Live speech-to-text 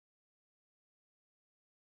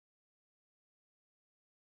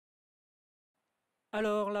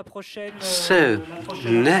So,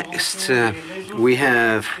 next we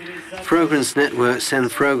have Frogans networks and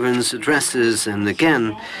Frogans addresses, and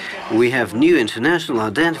again we have new international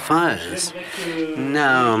identifiers.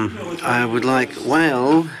 Now, I would like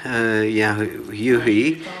Waïl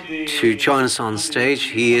Yahyaoui to join us on stage.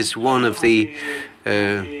 He is one of the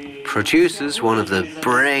producers, one of the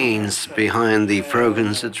brains behind the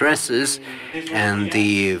Frogans addresses and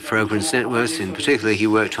the Frogans networks. In particular, he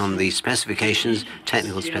worked on the specifications,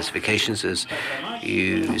 technical specifications, as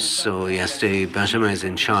you saw yesterday. Benjamin is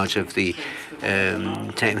in charge of the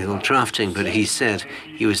technical drafting, but he said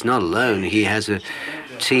he was not alone. He has a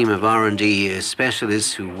team of R&D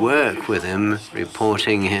specialists who work with him,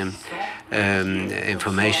 reporting him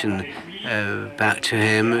information back to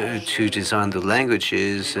him to design the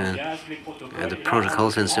languages and the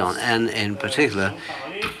protocols and so on. And in particular,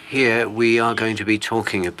 here we are going to be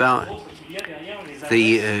talking about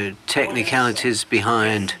the technicalities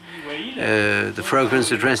behind the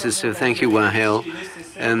Frogans addresses. So thank you, Waïl.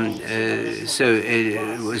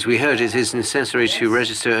 As we heard, it is necessary to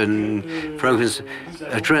register a Frogans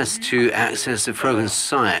address to access the Frogans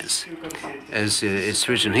sites. As it's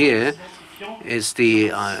written here, it's the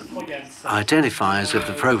identifiers of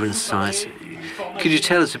the Frogans sites. Could you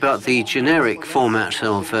tell us about the generic format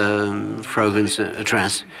of Frogans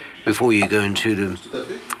address before you go into the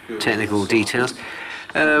technical details?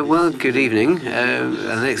 Well, good evening.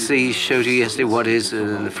 Alexei showed you yesterday what is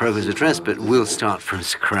the Frogans address, but we'll start from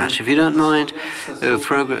scratch, if you don't mind. The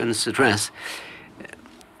Frogans address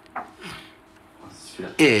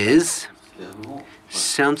is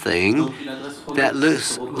something that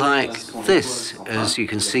looks like this. As you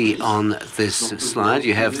can see on this slide,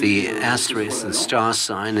 you have the asterisk, the star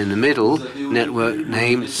sign in the middle, network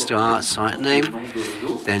name, star, site name.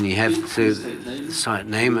 Then you have the site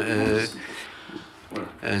name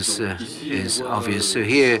as is obvious. So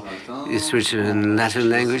here it's written in Latin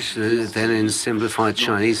language, then in simplified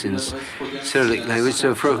Chinese, in Cyrillic language.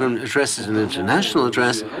 So Frogan address is an international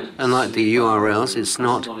address, unlike the URLs. It's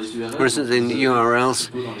not, for instance, in URLs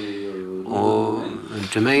or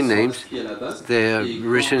domain names, they're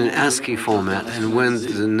written in ASCII format, and when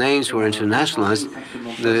the names were internationalized,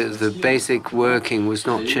 the basic working was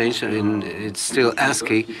not changed. It's still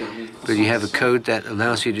ASCII, but you have a code that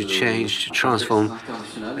allows you to change, to transform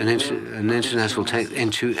an international text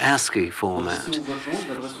into ASCII format.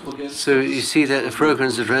 So you see that a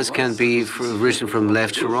Frogans address can be written from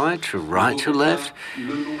left to right to left,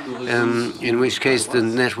 in which case the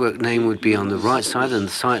network name would be on the right side and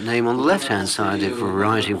the site name on the left-hand side if we're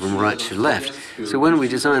writing from right to left. So when we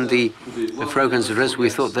designed the Frogans address, we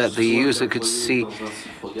thought that the user could see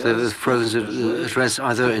the Frogans address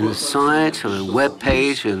either in a site or a web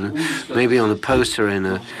page, and maybe on a poster on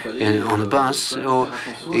a bus, or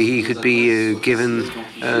he could be given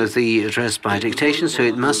the address by dictation. So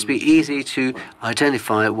it must be easy to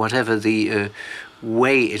identify whatever the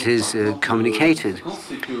way it is communicated.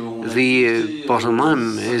 The bottom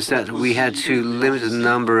line is that we had to limit the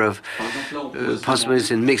number of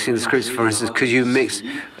possibilities in mixing the scripts. For instance, could you mix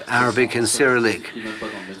Arabic and Cyrillic?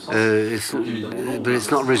 But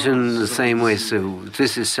it's not written the same way, so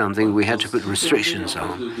this is something we had to put restrictions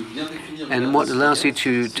on. And what allows you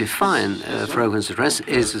to define Frogans address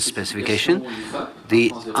is a specification,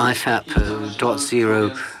 the IFAP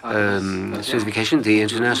 .0 specification, the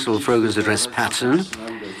International Frogans Address Pattern,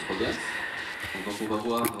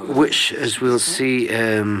 which, as we'll see,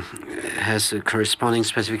 has a corresponding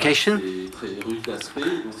specification.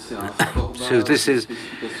 So this is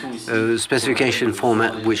a specification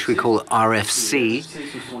format which we call RFC.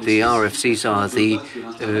 The RFCs are the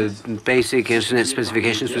basic internet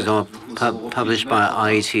specifications which are published by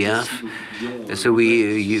IETF. So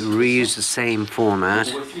we reuse the same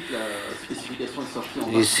format.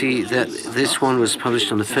 You see that this one was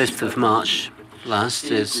published on the 5th of March last.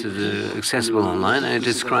 It's accessible online, and it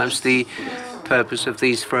describes the purpose of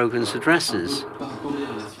these Frogans addresses.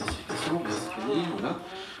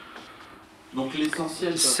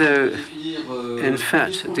 So, in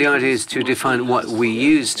fact, the idea is to define what we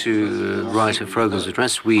use to write a Frogans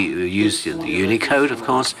address. We use the Unicode, of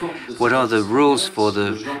course. What are the rules for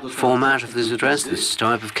the format of this address, this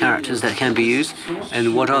type of characters that can be used,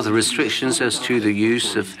 and what are the restrictions as to the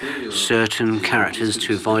use of certain characters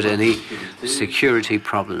to avoid any security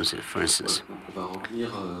problems, for instance.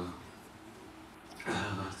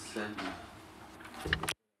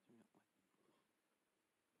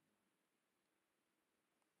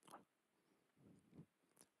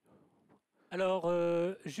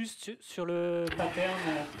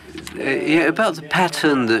 Yeah, about the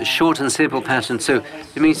pattern, the short and simple pattern. So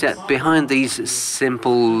it means that behind these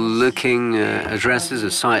simple-looking addresses,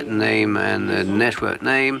 a site name and a network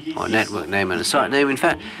name, or a network name and a site name, in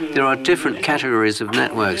fact, there are different categories of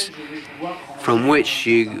networks from which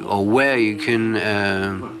you, or where you can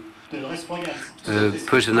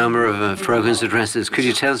put a number of Frogans addresses. Could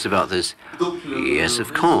you tell us about this? Yes,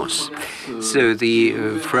 of course. So the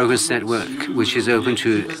Frogans network, which is open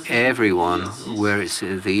to everyone, where it's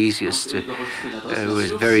the easiest, where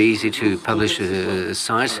it's very easy to publish a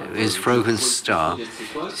site, is Frogans Star.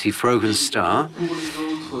 See, Frogans Star.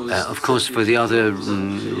 Of course, for the other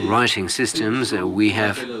writing systems, we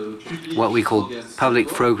have what we call public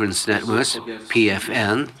Frogans networks,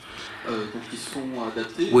 PFN,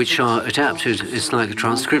 which are adapted. It's like a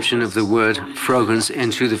transcription of the word Frogans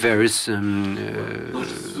into the various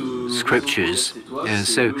scriptures.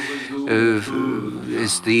 So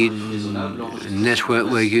it's the network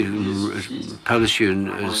where you publish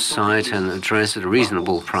your site and address at a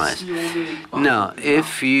reasonable price. Now,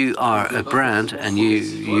 if you are a brand and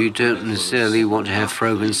you don't necessarily want to have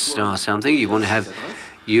Frogans Star something, you want to have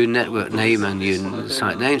your network name and your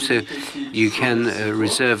site name, so you can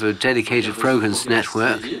reserve a dedicated Frogans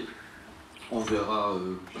network.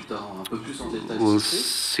 We'll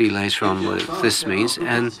see later on what this means.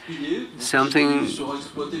 And something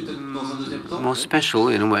more special,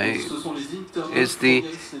 in a way, is the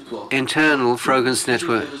internal Frogans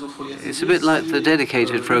network. It's a bit like the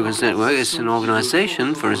dedicated Frogans network. It's an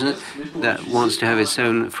organization, for instance, that wants to have its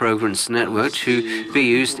own Frogans network to be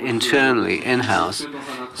used internally, in-house.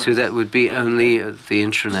 So that would be only at the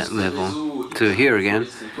intranet level. So here again,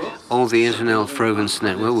 all the internal Frogans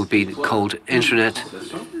network would be called Intranet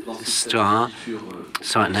Star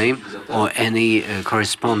site name, or any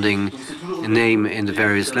corresponding name in the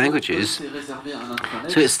various languages.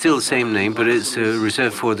 So it's still the same name, but it's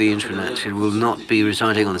reserved for the intranet. It will not be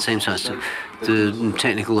residing on the same site. So the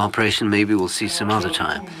technical operation maybe we'll see some other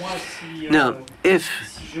time. Now, if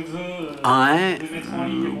I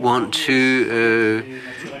want to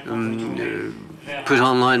put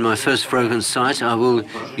online my first Frogans site, I will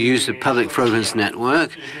use the public Frogans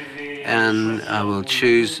network, and I will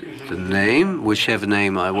choose the name, whichever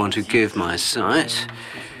name I want to give my site,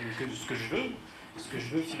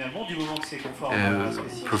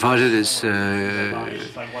 provided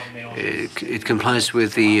it complies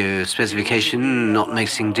with the specification, not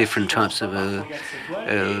mixing different types of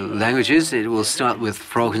languages. It will start with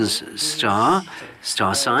Frogans star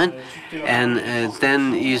sign, and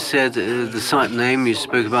then you said the site name. You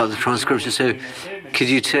spoke about the transcription. So, could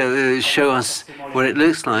you show us what it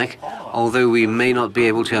looks like? Although we may not be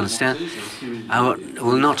able to understand, I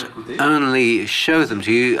will not only show them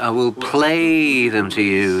to you, I will play them to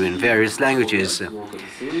you in various languages.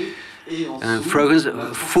 Frogans,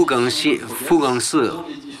 复更式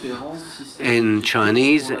in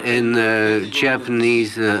Chinese. In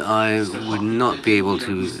Japanese, I would not be able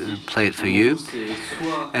to play it for you.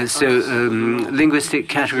 And so, linguistic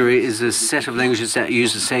category is a set of languages that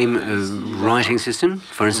use the same writing system.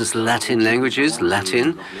 For instance, Latin languages,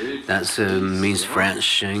 Latin, that means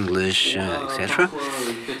French, English, etc.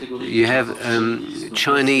 You have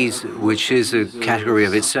Chinese, which is a category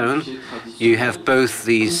of its own. You have both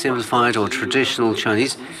the simplified or traditional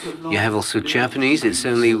Chinese. You have also Japanese. It's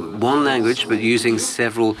only one language, but using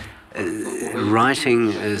several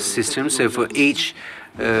writing systems. So for each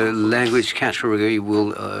language category,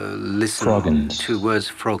 we'll listen to words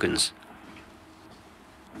Frogans.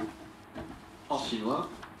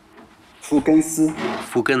 复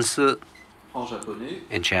更式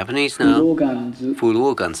in Japanese now. 复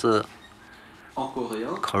罗岗式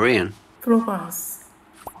Korean.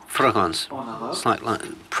 Frogans. It's like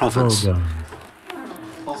province.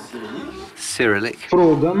 Cyrillic.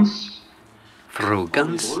 Frogans.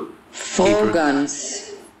 Frogans.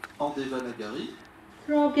 Frogans.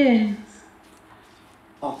 Frogans.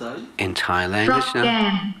 In Thai language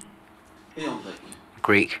now.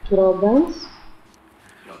 Greek. Frogans.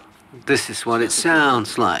 This is what it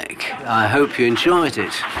sounds like. I hope you enjoyed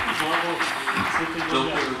it.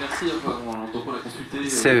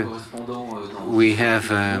 So, we have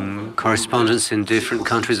correspondents in different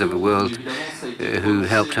countries of the world who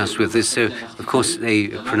helped us with this. So, of course, they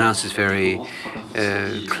pronounce this very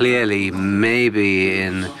clearly. Maybe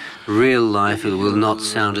in real life it will not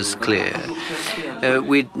sound as clear.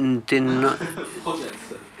 We did not.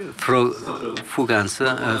 Frogans.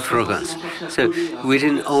 So we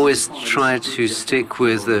didn't always try to stick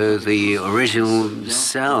with the original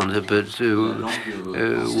sound, but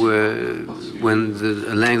when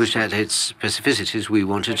the language had its specificities, we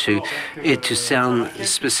wanted it to sound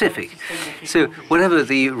specific. So whatever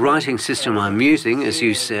the writing system I'm using, as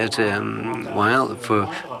you said, Waïl,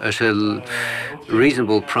 at a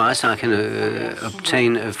reasonable price, I can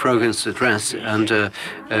obtain a Frogans address under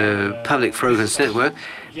public Frogans network.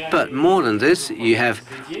 But more than this, you have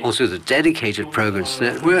also the dedicated Frogans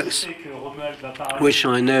networks, which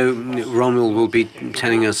I know Romuald will be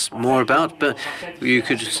telling us more about, but you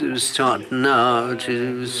could start now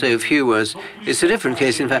to say a few words. It's a different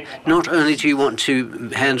case. In fact, not only do you want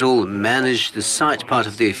to manage the site part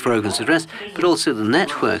of the Frogans address, but also the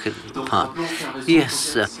network part.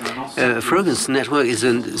 Yes, Frogans network is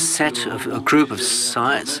a group of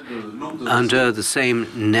sites under the same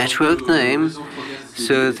network name.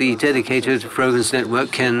 So the dedicated Frogans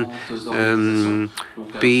network can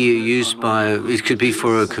be used it could be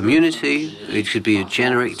for a community, it could be a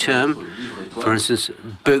generic term. For instance,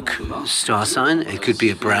 book star sign, it could be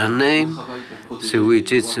a brand name. So we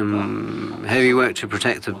did some heavy work to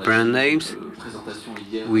protect the brand names.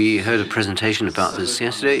 We heard a presentation about this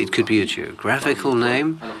yesterday. It could be a geographical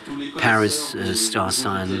name, Paris star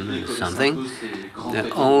sign something.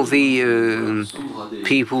 All the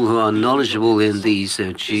people who are knowledgeable in these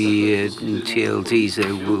GTLDs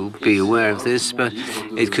will be aware of this, but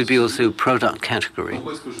it could be also product category.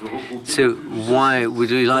 So why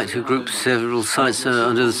would we like to group several sites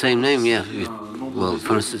under the same name? Yeah. Well,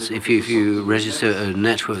 for instance, if you register a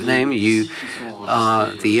network name, you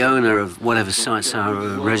are the owner of whatever sites are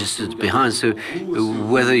registered behind. So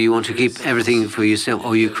whether you want to keep everything for yourself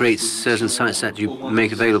or you create certain sites that you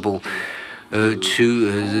make available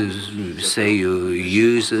to, say, your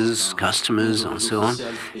users, customers, and so on.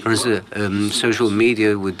 For instance, social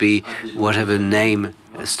media would be whatever name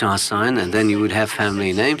star sign, and then you would have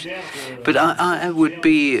family names. But I would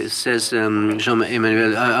be, says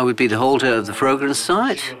Jean-Emmanuel, I would be the holder of the Frogans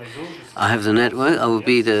site. I have the network. I will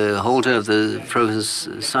be the holder of the Frogans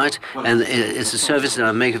site, and it's a service that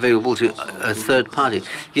I make available to a third party.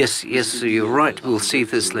 Yes, you're right. We'll see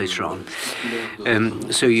this later on.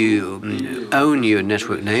 So you own your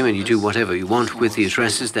network name, and you do whatever you want with the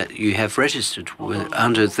addresses that you have registered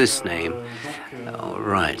under this name. All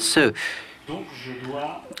right. So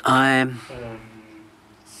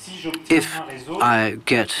if I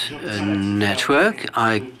get a network,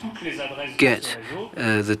 I get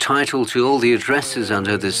the title to all the addresses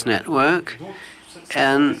under this network,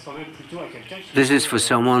 and this is for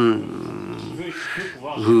someone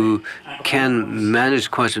who can manage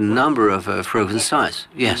quite a number of Frogans sites.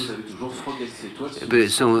 Yes,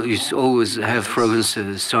 but you always have Frogans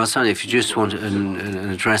star sign if you just want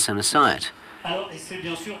an address and a site.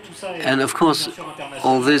 And of course,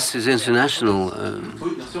 all this is international.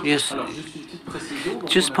 Yes,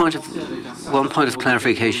 just one point of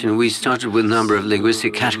clarification. We started with a number of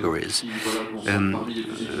linguistic categories.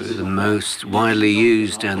 The most widely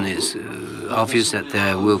used, and it's obvious that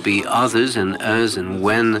there will be others, and as and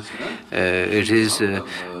when it is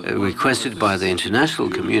requested by the international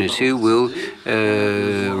community, will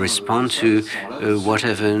respond to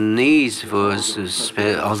whatever needs for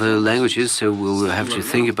other languages. So we'll have to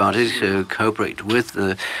think about it, cooperate with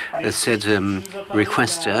the said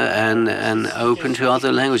requester, and open to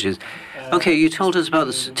other languages. Okay, you told us about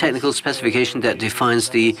the technical specification that defines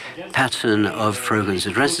the pattern of Frogans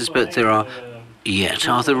addresses, but there are yet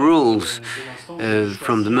other rules.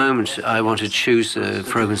 From the moment I want to choose a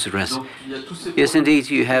Frogans address. Yes, indeed,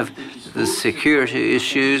 you have the security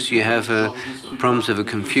issues, you have problems of a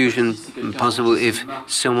confusion possible if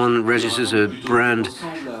someone registers a brand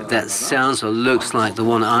that sounds or looks like the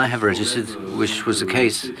one I have registered, which was the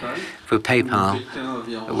case for PayPal,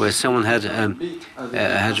 where someone had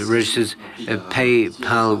registered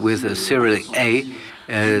PayPal with a Cyrillic A,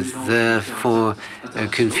 therefore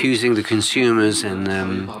confusing the consumers and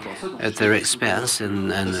at their expense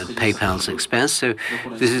and at PayPal's expense. So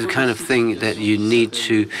this is the kind of thing that you need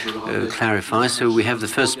to clarify. So we have the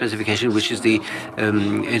first specification, which is the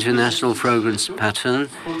international Frogans pattern,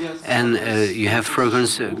 and you have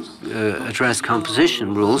Frogans address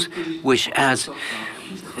composition rules, which adds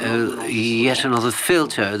yet another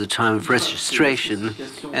filter at the time of registration,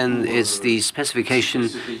 and it's the specification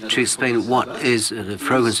to explain what is a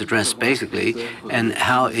Frogans address basically, and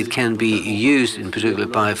how it can be used in particular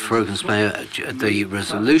by a Frogans player at the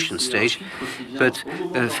resolution stage. But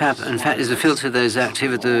FAP, in fact, is a filter that is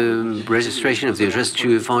active at the registration of the address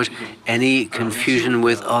to avoid any confusion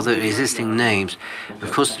with other existing names.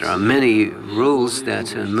 Of course, there are many rules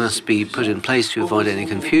that must be put in place to avoid any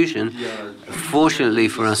confusion. Fortunately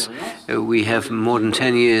for us, we have more than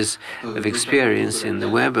 10 years of experience in the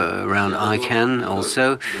web around ICANN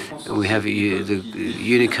also. We have the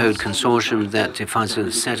Unicode consortium that defines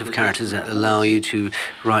a set of characters that allow you to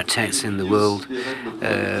write text in the world,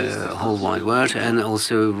 whole wide world, and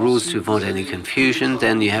also rules to avoid any confusion.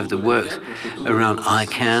 Then you have the work around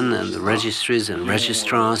ICANN and the registries and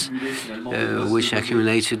registrars, which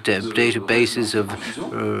accumulated databases of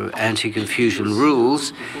anti-confusion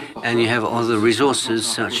rules. And you have other resources,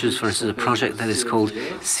 such as, for instance, a project that is called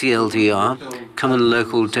CLDR, Common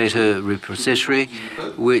Local Data Repository,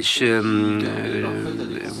 which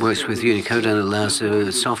works with Unicode and allows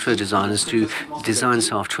software designers to design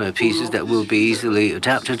software pieces that will be easily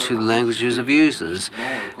adapted to the languages of users,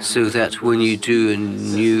 so that when you do a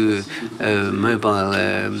new mobile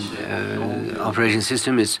operating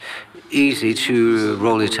system, it's easy to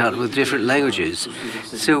roll it out with different languages.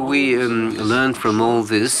 So we learned from all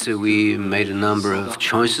this. We made a number of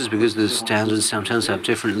choices because the standards sometimes have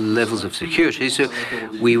different levels of security. So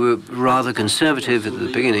we were rather conservative at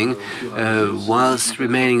the beginning, whilst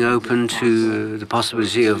remaining open to the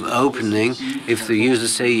possibility of opening. If the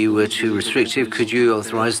users say you were too restrictive, could you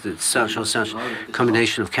authorize that such or such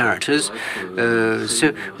combination of characters?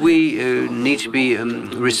 So we need to be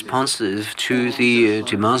responsive to the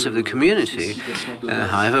demands of the community.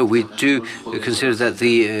 However, we do consider that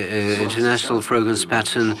the international Frogans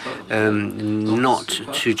pattern not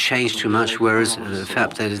to change too much, whereas the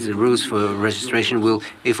fact that the rules for registration will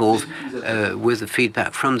evolve with the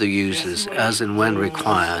feedback from the users as and when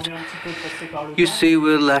required. You see,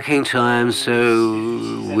 we're lacking time,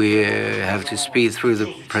 so we have to speed through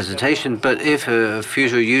the presentation. But if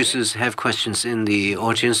future users have questions in the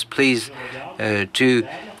audience, please do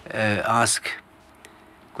ask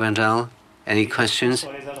Gwendal, any questions?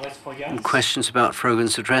 Questions about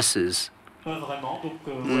Frogans addresses?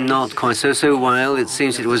 Not quite so. So, Waïl, it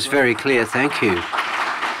seems it was very clear. Thank you.